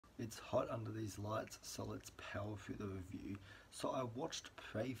It's hot under these lights, so let's power through the review. So I watched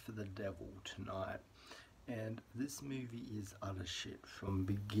Pray for the Devil tonight, and this movie is utter shit from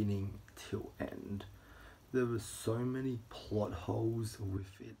beginning till end. There were so many plot holes with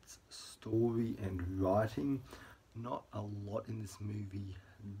its story and writing. Not a lot in this movie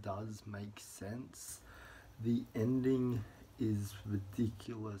does make sense. The ending is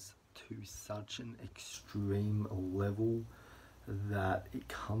ridiculous to such an extreme level that it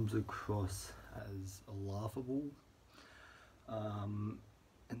comes across as laughable.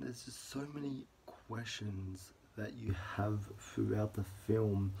 And there's just so many questions that you have throughout the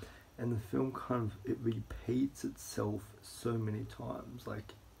film, and the film it repeats itself so many times.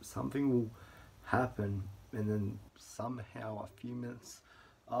 Like, something will happen, and then somehow a few minutes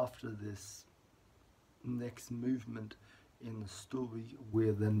after this next movement in the story,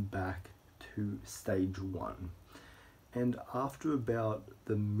 we're then back to stage one. And after about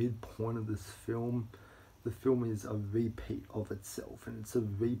the midpoint of this film, the film is a repeat of itself, and it's a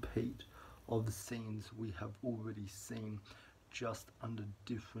repeat of the scenes we have already seen, just under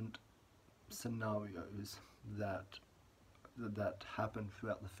different scenarios that happen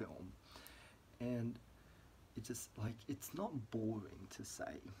throughout the film. And it's just like, it's not boring to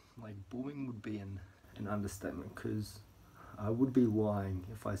say. Like, boring would be an understatement, because I would be lying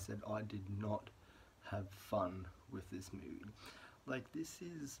if I said I did not have fun with this movie. Like, this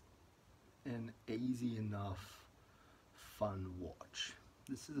is an easy enough fun watch.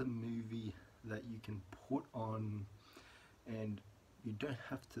 This is a movie that you can put on and you don't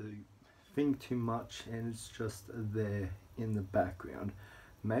have to think too much, and it's just there in the background.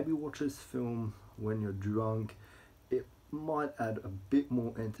 Maybe watch this film when you're drunk. It might add a bit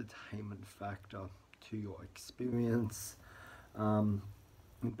more entertainment factor to your experience.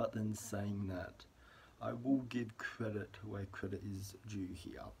 But then saying that, I will give credit where credit is due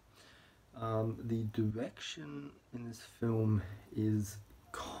here. The direction in this film is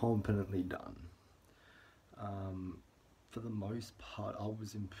competently done. For the most part, I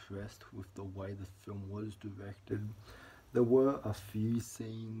was impressed with the way the film was directed. There were a few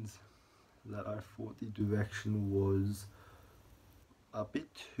scenes that I thought the direction was a bit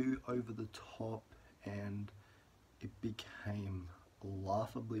too over the top, and it became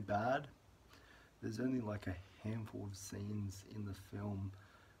laughably bad. There's only like a handful of scenes in the film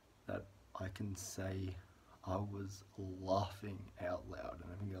that I can say I was laughing out loud,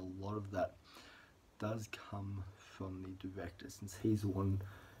 and I think a lot of that does come from the director, since he's the one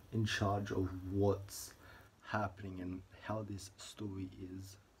in charge of what's happening and how this story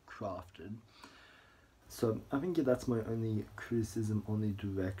is crafted. So I think that's my only criticism on the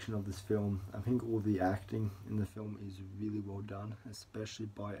direction of this film. I think all the acting in the film is really well done, especially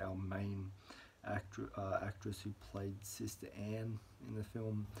by our main actress who played Sister Anne in the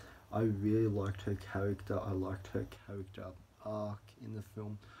film. I really liked her character. I liked her character arc in the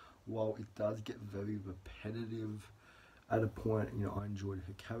film. While it does get very repetitive at a point, I enjoyed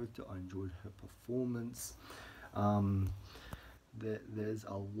her character, I enjoyed her performance. There's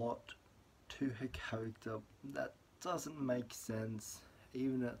a lot to her character that doesn't make sense,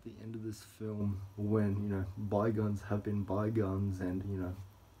 even at the end of this film, when bygones have been bygones, and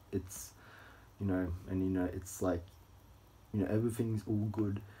it's it's like everything's all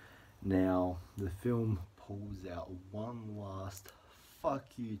good now. The film pulls out one last fuck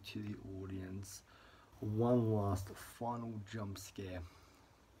you to the audience, one last final jump scare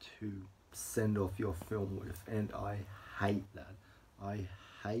to send off your film with, and I hate that. I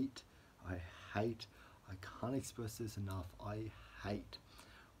can't express this enough. I hate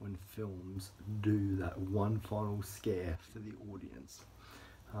when films do that one final scare for the audience.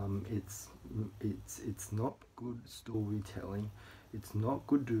 It's not good storytelling. It's not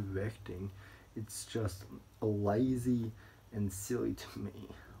good directing. It's just lazy and silly to me.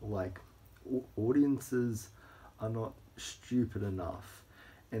 Like, audiences are not stupid enough,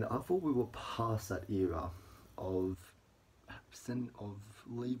 and I thought we were past that era of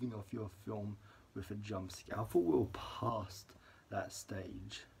leaving off your film with a jump scare. I thought we were past that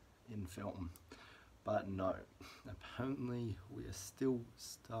stage in film, but no, apparently we are still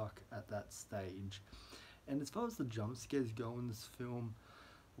stuck at that stage. And as far as the jump scares go in this film,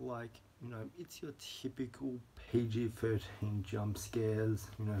 like, it's your typical PG-13 jump scares.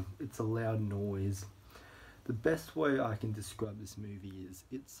 It's a loud noise. The best way I can describe this movie is,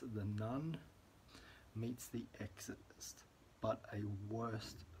 it's The Nun meets The Exorcist, but a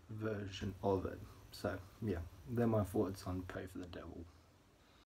worse version of it. So yeah, they're my thoughts on Pray for the Devil.